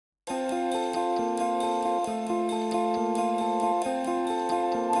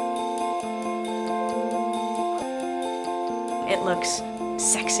It looks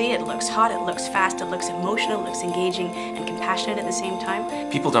sexy, it looks hot, it looks fast, it looks emotional, it looks engaging and compassionate at the same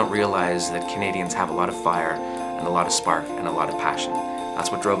time. People don't realize that Canadians have a lot of fire and a lot of spark and a lot of passion.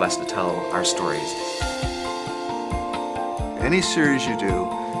 That's what drove us to tell our stories. Any series you do,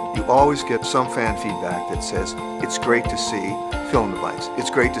 you always get some fan feedback that says, it's great to see fill in the blanks. It's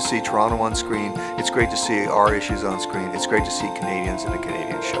great to see Toronto on screen. It's great to see our issues on screen. It's great to see Canadians in a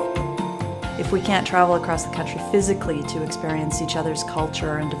Canadian show. If we can't travel across the country physically to experience each other's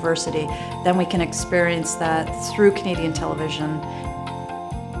culture and diversity, then we can experience that through Canadian television.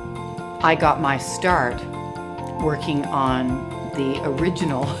 I got my start working on the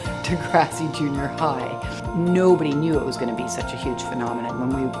original Degrassi Junior High. Nobody knew it was going to be such a huge phenomenon when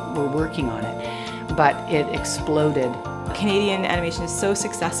we were working on it, but it exploded. Canadian animation is so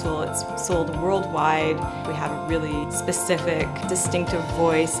successful, it's sold worldwide. We have a really specific, distinctive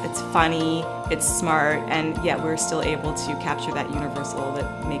voice, it's funny, it's smart, and yet we're still able to capture that universal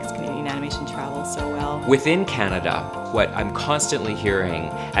that makes Canadian animation travel so well. Within Canada, what I'm constantly hearing,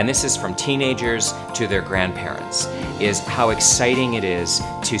 and this is from teenagers to their grandparents, is how exciting it is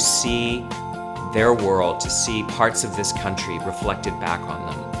to see their world, to see parts of this country reflected back on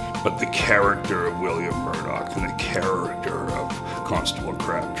them. But the character of William Murdoch and the character of Constable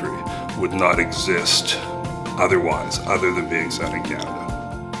Crabtree would not exist otherwise, other than being set in Canada.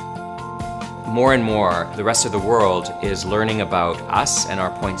 More and more, the rest of the world is learning about us and our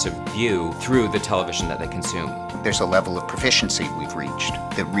points of view through the television that they consume. There's a level of proficiency we've reached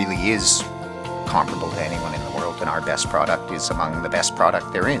that really is comparable to anyone in the world, and our best product is among the best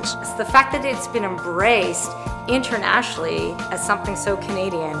product there is. It's the fact that it's been embraced internationally as something so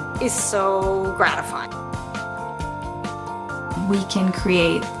Canadian is so gratifying. We can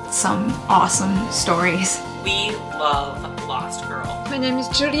create some awesome stories. We love Lost Girl. My name is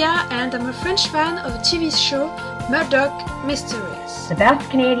Julia and I'm a French fan of the TV show Murdoch Mysteries. The best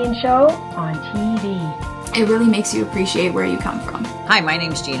Canadian show on TV. It really makes you appreciate where you come from. Hi, my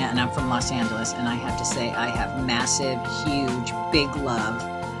name's Gina and I'm from Los Angeles, and I have to say I have massive, huge, big love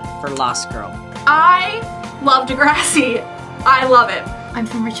for Lost Girl. I love Degrassi. I love it. I'm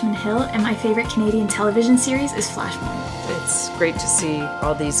from Richmond Hill and my favorite Canadian television series is Flashpoint. It's great to see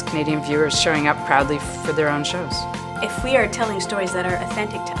all these Canadian viewers showing up proudly for their own shows. If we are telling stories that are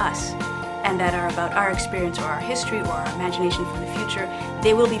authentic to us and that are about our experience or our history or our imagination for the future,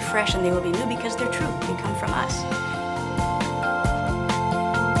 they will be fresh and they will be new because they're true. They come from us.